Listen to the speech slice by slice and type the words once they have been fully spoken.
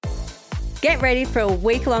Get ready for a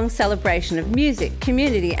week-long celebration of music,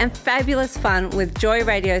 community and fabulous fun with Joy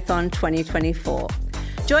Radiothon 2024.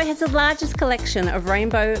 Joy has the largest collection of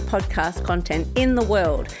rainbow podcast content in the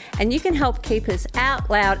world, and you can help keep us out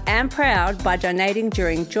loud and proud by donating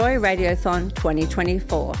during Joy Radiothon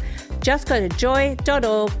 2024. Just go to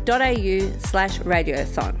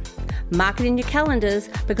joy.org.au/radiothon. Mark it in your calendars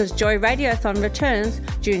because Joy Radiothon returns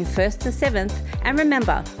June 1st to 7th, and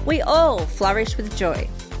remember, we all flourish with joy.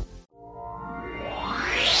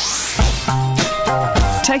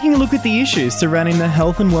 Taking a look at the issues surrounding the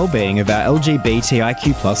health and well-being of our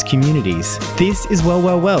LGBTIQ+ communities. This is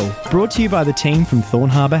Well, brought to you by the team from Thorn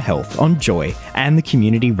Harbour Health on Joy and the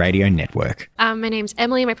Community Radio Network. My name's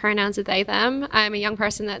Emily. My pronouns are they, them. I'm a young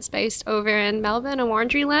person that's based over in Melbourne on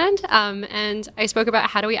Wurundjeri land, and I spoke about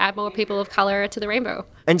how do we add more people of colour to the rainbow.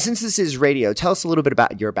 And since this is radio, tell us a little bit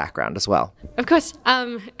about your background as well. Of course.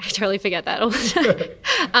 I totally forget that all the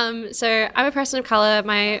time. So I'm a person of colour.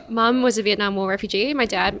 My mum was a Vietnam War refugee. My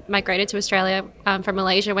dad migrated to Australia from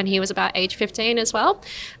Malaysia when he was about age 15 as well.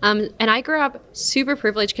 And I grew up super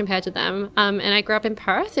privileged compared to them. And I grew up in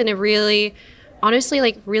Perth in a really,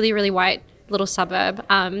 honestly, really white little suburb.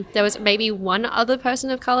 There was maybe one other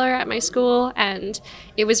person of color at my school, and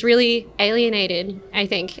it was really alienated, I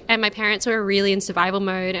think. And my parents were really in survival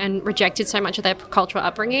mode and rejected so much of their cultural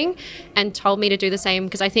upbringing and told me to do the same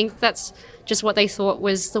because I think that's just what they thought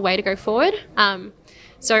was the way to go forward.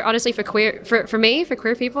 So honestly, for queer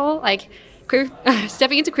people,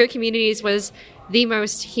 stepping into queer communities was the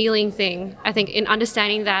most healing thing, I think, in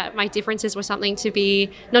understanding that my differences were something to be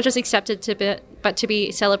not just accepted but to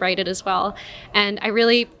be celebrated as well. And I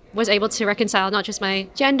really was able to reconcile not just my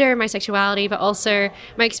gender, my sexuality, but also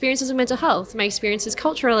my experiences with mental health, my experiences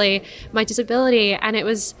culturally, my disability, and it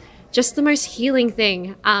was just the most healing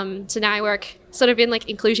thing. So now I work sort of in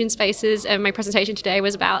inclusion spaces, and my presentation today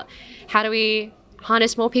was about how do we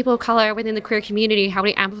harness more people of colour within the queer community, how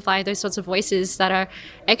we amplify those sorts of voices that are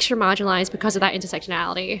extra marginalised because of that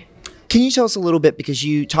intersectionality. Can you tell us a little bit, because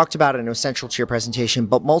you talked about it and it was central to your presentation,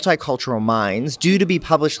 but Multicultural Minds, due to be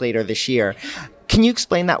published later this year. Can you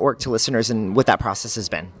explain that work to listeners and what that process has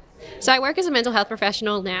been? So I work as a mental health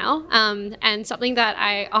professional now, and something that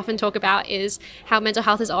I often talk about is how mental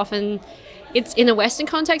health is often, it's in a Western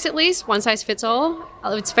context at least, one size fits all.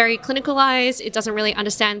 It's very clinicalized. It doesn't really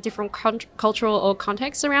understand different cultural or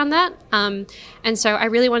contexts around that. And so I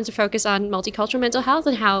really wanted to focus on multicultural mental health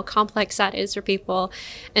and how complex that is for people.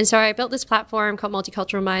 And so I built this platform called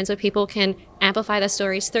Multicultural Minds where people can amplify their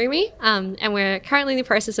stories through me. And we're currently in the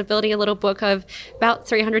process of building a little book of about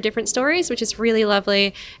 300 different stories, which is really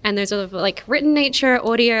lovely. And there's sort of written nature,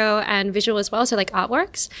 audio, and visual as well, so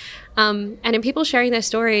artworks. And in people sharing their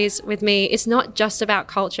stories with me, it's not just about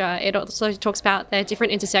culture. It also talks about their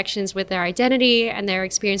different intersections with their identity and their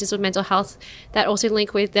experiences with mental health that also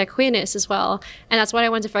link with their queerness as well. And that's what I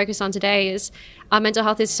want to focus on today is our mental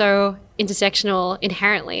health is so intersectional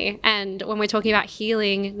inherently. And when we're talking about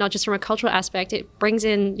healing, not just from a cultural aspect, it brings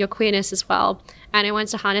in your queerness as well. And I want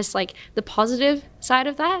to harness the positive side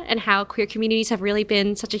of that and how queer communities have really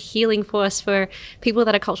been such a healing force for people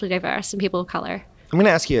that are culturally diverse and people of color. I'm going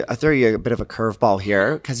to ask you, I'll throw you a bit of a curveball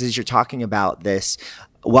here, because as you're talking about this,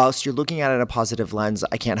 whilst you're looking at it in a positive lens,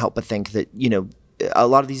 I can't help but think that, a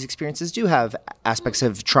lot of these experiences do have aspects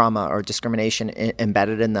of trauma or discrimination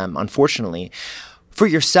embedded in them, unfortunately. For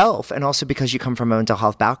yourself, and also because you come from a mental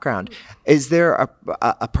health background, is there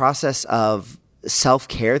a process of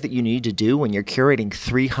self-care that you need to do when you're curating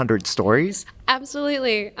 300 stories?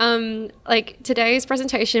 Absolutely. Today's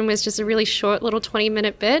presentation was just a really short little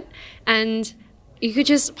 20-minute bit, and you could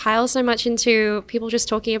just pile so much into people just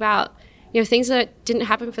talking about, things that didn't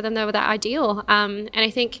happen for them that were that ideal. And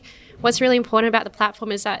I think what's really important about the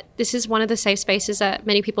platform is that this is one of the safe spaces that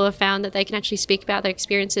many people have found that they can actually speak about their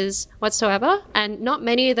experiences whatsoever. And not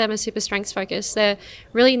many of them are super strengths focused. They're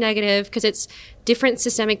really negative because it's different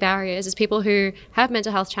systemic barriers. It's people who have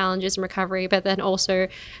mental health challenges and recovery, but then also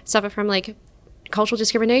suffer from cultural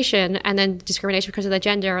discrimination and then discrimination because of their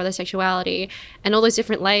gender or their sexuality, and all those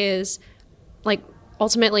different layers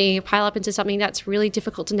ultimately pile up into something that's really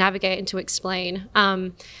difficult to navigate and to explain.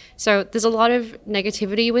 So there's a lot of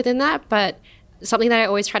negativity within that, but something that I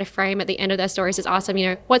always try to frame at the end of their stories is ask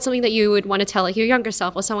them, what's something that you would want to tell your younger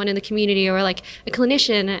self or someone in the community or a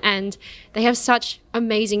clinician, and they have such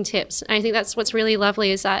amazing tips. And I think that's what's really lovely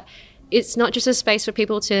is that it's not just a space for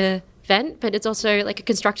people to vent, but it's also a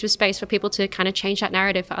constructive space for people to kind of change that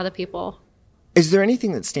narrative for other people. Is there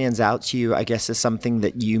anything that stands out to you, I guess, as something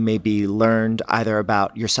that you maybe learned either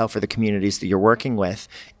about yourself or the communities that you're working with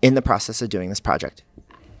in the process of doing this project?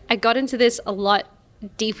 I got into this a lot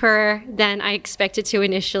deeper than I expected to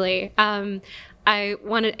initially.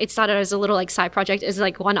 It started as a little like side project. As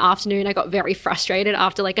like one afternoon, I got very frustrated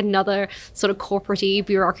after like another sort of corporate-y,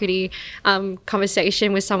 bureaucracy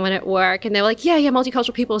conversation with someone at work. And they were like, yeah,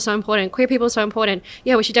 multicultural people are so important. Queer people are so important.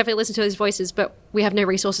 Yeah, we should definitely listen to those voices, but we have no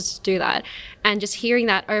resources to do that. And just hearing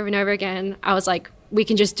that over and over again, I was like, we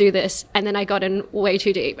can just do this. And then I got in way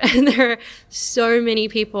too deep. And there are so many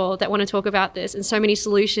people that want to talk about this and so many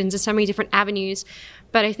solutions and so many different avenues.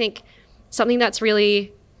 But I think something that's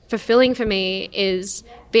really fulfilling for me is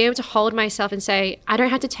being able to hold myself and say, I don't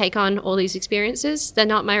have to take on all these experiences. They're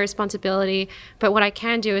not my responsibility. But what I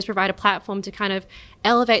can do is provide a platform to kind of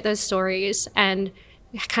elevate those stories and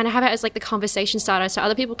kind of have it as like the conversation starter so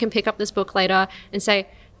other people can pick up this book later and say,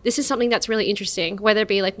 this is something that's really interesting, whether it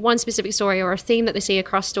be like one specific story or a theme that they see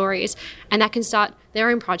across stories, and that can start their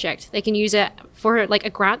own project. They can use it for like a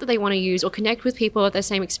grant that they want to use or connect with people with the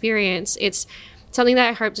same experience. It's something that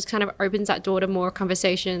I hope just kind of opens that door to more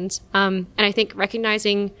conversations. And I think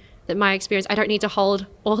recognizing that my experience, I don't need to hold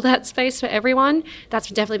all that space for everyone. That's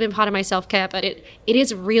definitely been part of my self-care, but it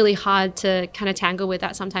is really hard to kind of tangle with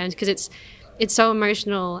that sometimes because it's so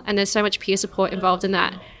emotional and there's so much peer support involved in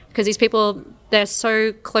that. Because these people, they're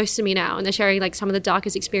so close to me now and they're sharing like some of the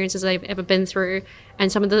darkest experiences they've ever been through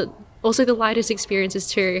and some of the lightest experiences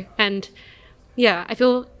too. And yeah, I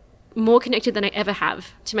feel more connected than I ever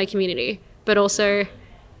have to my community, but also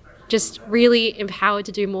just really empowered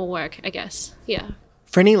to do more work, I guess. Yeah.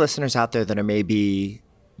 For any listeners out there that are maybe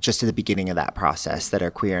just at the beginning of that process, that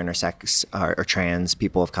are queer, intersex, or trans,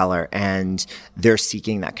 people of color, and they're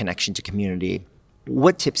seeking that connection to community,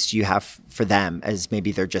 what tips do you have for them as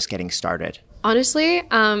maybe they're just getting started? Honestly,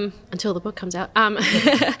 until the book comes out,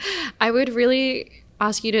 I would really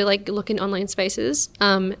ask you to like look in online spaces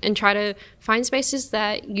and try to find spaces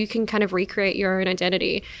that you can kind of recreate your own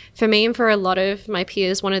identity. For me and for a lot of my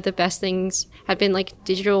peers, one of the best things have been like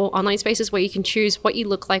digital online spaces where you can choose what you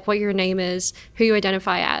look like, what your name is, who you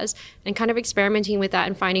identify as, and kind of experimenting with that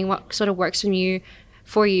and finding what sort of works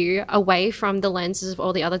for you away from the lenses of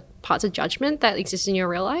all the other parts of judgment that exist in your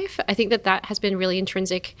real life. I think that has been really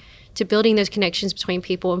intrinsic to building those connections between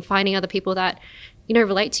people and finding other people that, you know,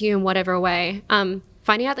 relate to you in whatever way.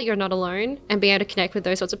 Finding out that you're not alone and being able to connect with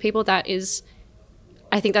those sorts of people,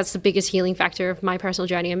 I think that's the biggest healing factor of my personal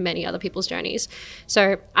journey and many other people's journeys.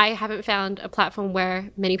 So I haven't found a platform where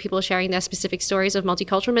many people are sharing their specific stories of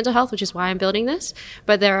multicultural mental health, which is why I'm building this.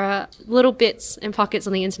 But there are little bits and pockets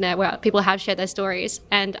on the internet where people have shared their stories.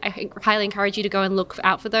 And I highly encourage you to go and look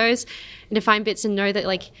out for those and to find bits and know that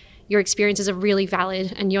like your experiences are really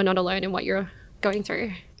valid and you're not alone in what you're going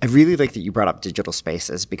through. I really like that you brought up digital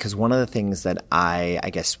spaces because one of the things that I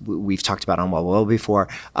guess we've talked about on Well before,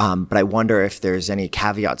 but I wonder if there's any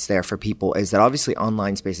caveats there for people is that obviously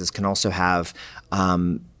online spaces can also have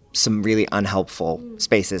some really unhelpful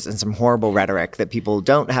spaces and some horrible rhetoric that people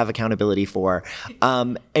don't have accountability for.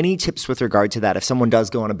 Any tips with regard to that if someone does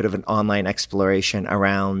go on a bit of an online exploration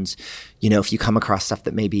around, you know, if you come across stuff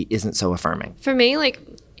that maybe isn't so affirming? For me,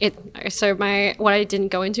 what I didn't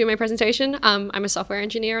go into in my presentation, I'm a software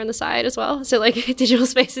engineer on the side as well. So like digital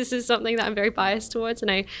spaces is something that I'm very biased towards and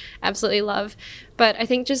I absolutely love. But I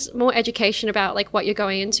think just more education about like what you're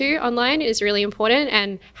going into online is really important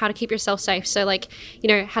and how to keep yourself safe. So like, you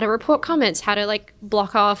know, how to report comments, how to like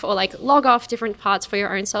block off or like log off different parts for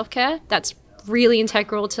your own self-care. That's really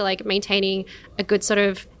integral to like maintaining a good sort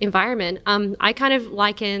of environment. I kind of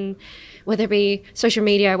liken whether it be social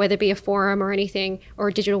media, whether it be a forum or anything, or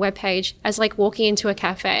a digital web page, as like walking into a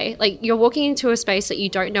cafe. Like you're walking into a space that you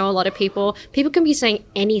don't know a lot of people. People can be saying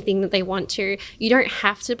anything that they want to. You don't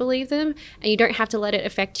have to believe them and you don't have to let it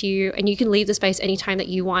affect you, and you can leave the space anytime that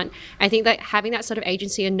you want. I think that having that sort of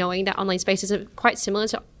agency and knowing that online spaces are quite similar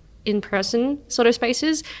to in-person sort of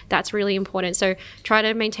spaces, that's really important. So try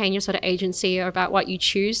to maintain your sort of agency about what you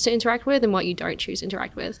choose to interact with and what you don't choose to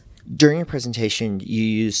interact with. During your presentation, you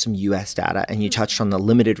used some US data and you touched on the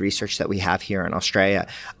limited research that we have here in Australia.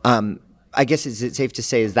 I guess, is it safe to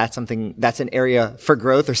say, is that something that's an area for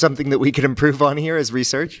growth or something that we could improve on here as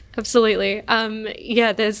research? Absolutely.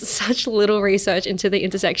 Yeah, there's such little research into the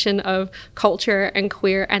intersection of culture and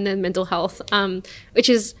queer and then mental health, which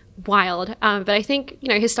is wild. But I think, you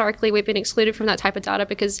know, historically we've been excluded from that type of data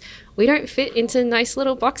because we don't fit into nice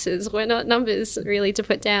little boxes. We're not numbers really to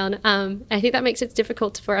put down. And I think that makes it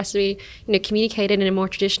difficult for us to be, you know, communicated in a more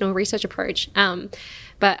traditional research approach.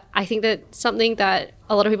 But I think that something that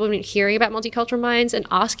a lot of people have been hearing about multicultural minds and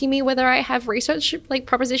asking me whether I have research like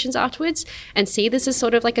propositions afterwards and see this as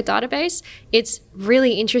sort of like a database, it's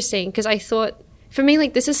really interesting because I thought, for me,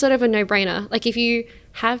 like this is sort of a no-brainer. Like if you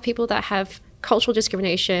have people that have cultural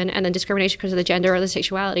discrimination and then discrimination because of the gender or the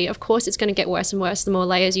sexuality, of course it's going to get worse and worse the more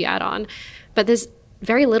layers you add on. But there's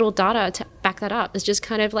very little data to back that up. It's just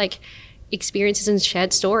kind of like experiences and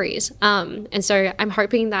shared stories. And so I'm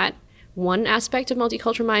hoping that one aspect of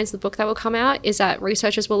Multicultural Minds, the book that will come out, is that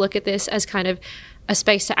researchers will look at this as kind of a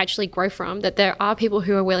space to actually grow from, that there are people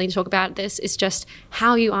who are willing to talk about this. It's just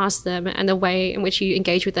how you ask them and the way in which you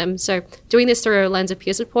engage with them. So doing this through a lens of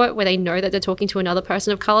peer support where they know that they're talking to another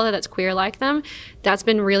person of color that's queer like them, that's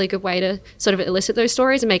been a really good way to sort of elicit those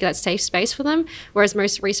stories and make that safe space for them, whereas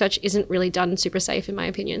most research isn't really done super safe, in my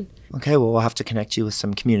opinion. Okay, well, we'll have to connect you with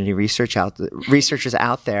some community researchers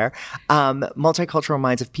out there. Multicultural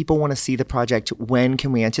Minds, if people want to see the project, when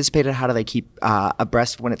can we anticipate it? How do they keep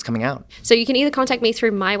abreast of when it's coming out? So you can either contact me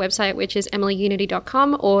through my website, which is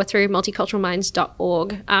emilyunity.com, or through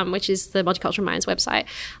multiculturalminds.org, which is the Multicultural Minds website.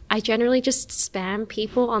 I generally just spam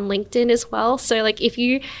people on LinkedIn as well. So like if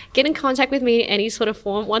you get in contact with me in any sort of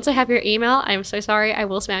form, once I have your email, I'm so sorry, I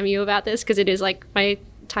will spam you about this because it is like my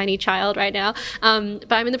tiny child right now.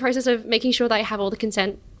 But I'm in the process of making sure that I have all the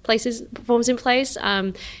consent forms in place.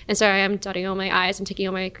 And so I am dotting all my I's and ticking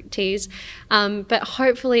all my T's. But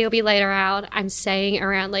hopefully it'll be later out. I'm saying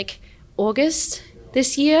around like August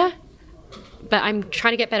this year, but I'm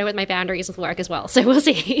trying to get better with my boundaries with work as well. So we'll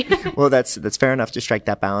see. Well, that's fair enough to strike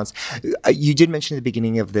that balance. You did mention at the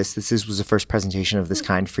beginning of this was the first presentation of this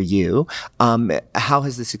kind for you. How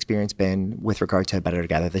has this experience been with regard to Better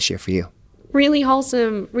Together this year for you? Really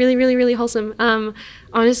wholesome, really, really, really wholesome.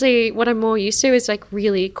 Honestly, what I'm more used to is like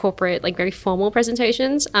really corporate, like very formal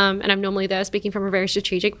presentations. And I'm normally there speaking from a very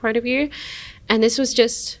strategic point of view. And this was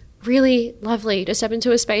just really lovely to step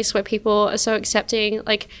into a space where people are so accepting.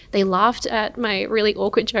 Like they laughed at my really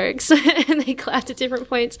awkward jokes and they clapped at different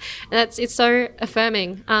points. And it's so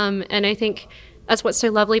affirming. And I think that's what's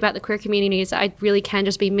so lovely about the queer community is that I really can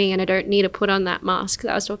just be me and I don't need to put on that mask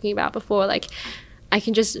that I was talking about before. Like I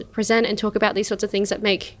can just present and talk about these sorts of things that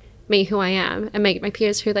make me who I am and make my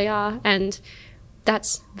peers who they are. And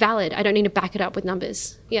that's valid. I don't need to back it up with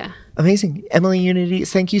numbers. Yeah. Amazing. Emily Unity,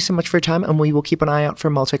 thank you so much for your time, and we will keep an eye out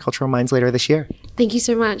for Multicultural Minds later this year. Thank you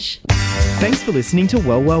so much. Thanks for listening to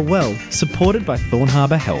Well, Well, Well, supported by Thorn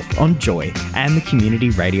Harbour Health on Joy and the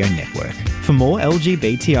Community Radio Network. For more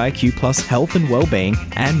LGBTIQ+ health and wellbeing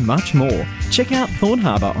and much more, check out Thorn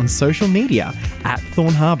Harbour on social media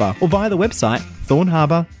 @Thorn Harbour or via the website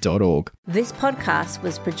thornharbour.org. This podcast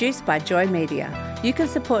was produced by Joy Media. You can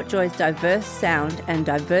support Joy's diverse sound and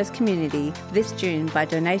diverse community this June by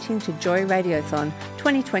donating to Joy Radiothon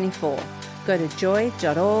 2024. Go to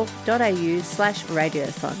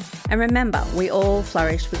joy.org.au/radiothon. And remember, we all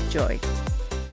flourish with joy.